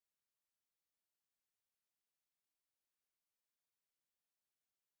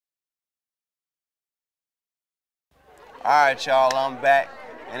All right, y'all, I'm back,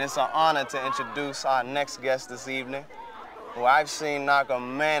 and it's an honor to introduce our next guest this evening, who I've seen knock a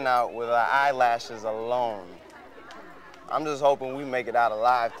man out with her eyelashes alone. I'm just hoping we make it out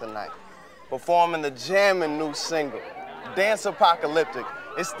alive tonight. Performing the jamming new single, Dance Apocalyptic,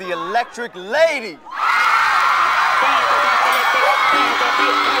 it's the Electric Lady.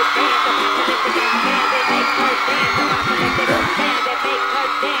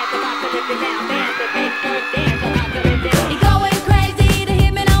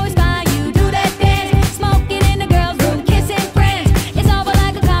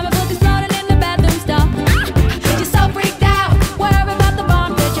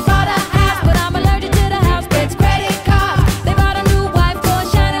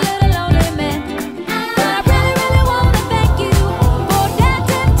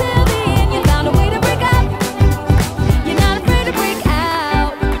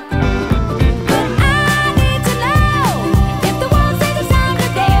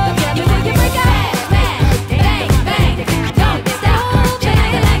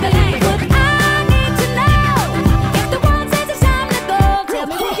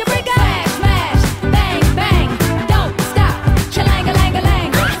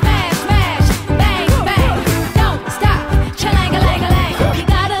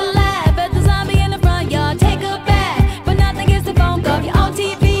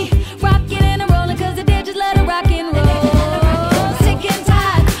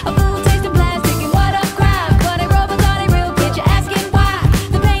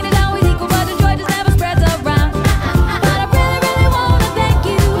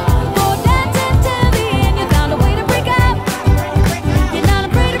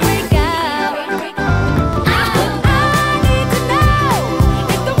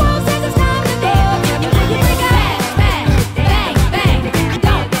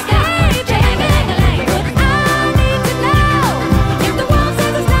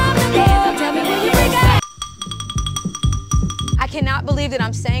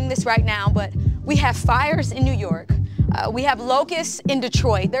 Right now, but we have fires in New York. We have locusts in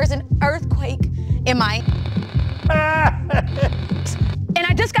Detroit. There's an earthquake in my... And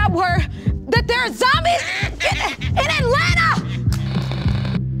I just got word that there are zombies in Atlanta!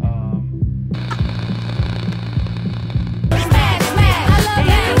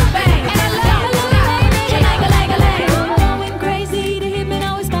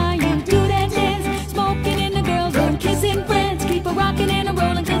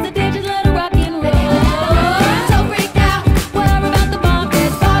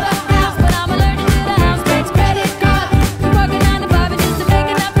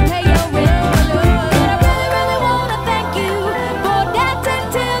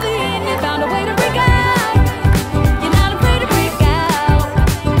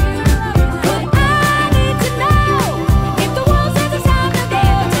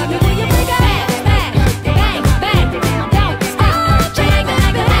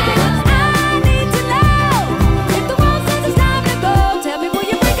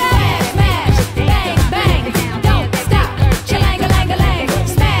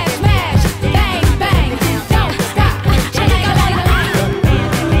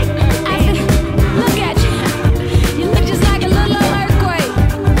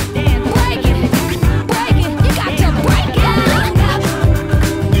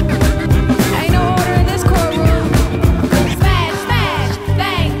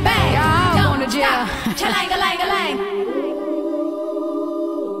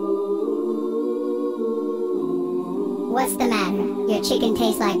 What's the matter? Your chicken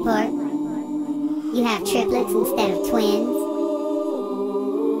tastes like pork? You have triplets instead of twins?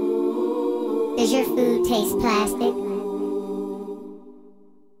 Does your food taste plastic?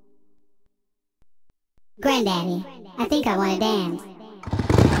 Granddaddy, I think I want to dance.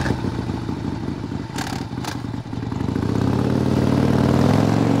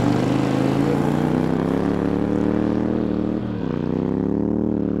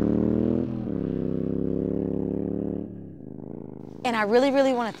 And I really,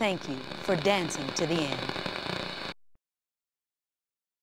 really want to thank you for dancing to the end.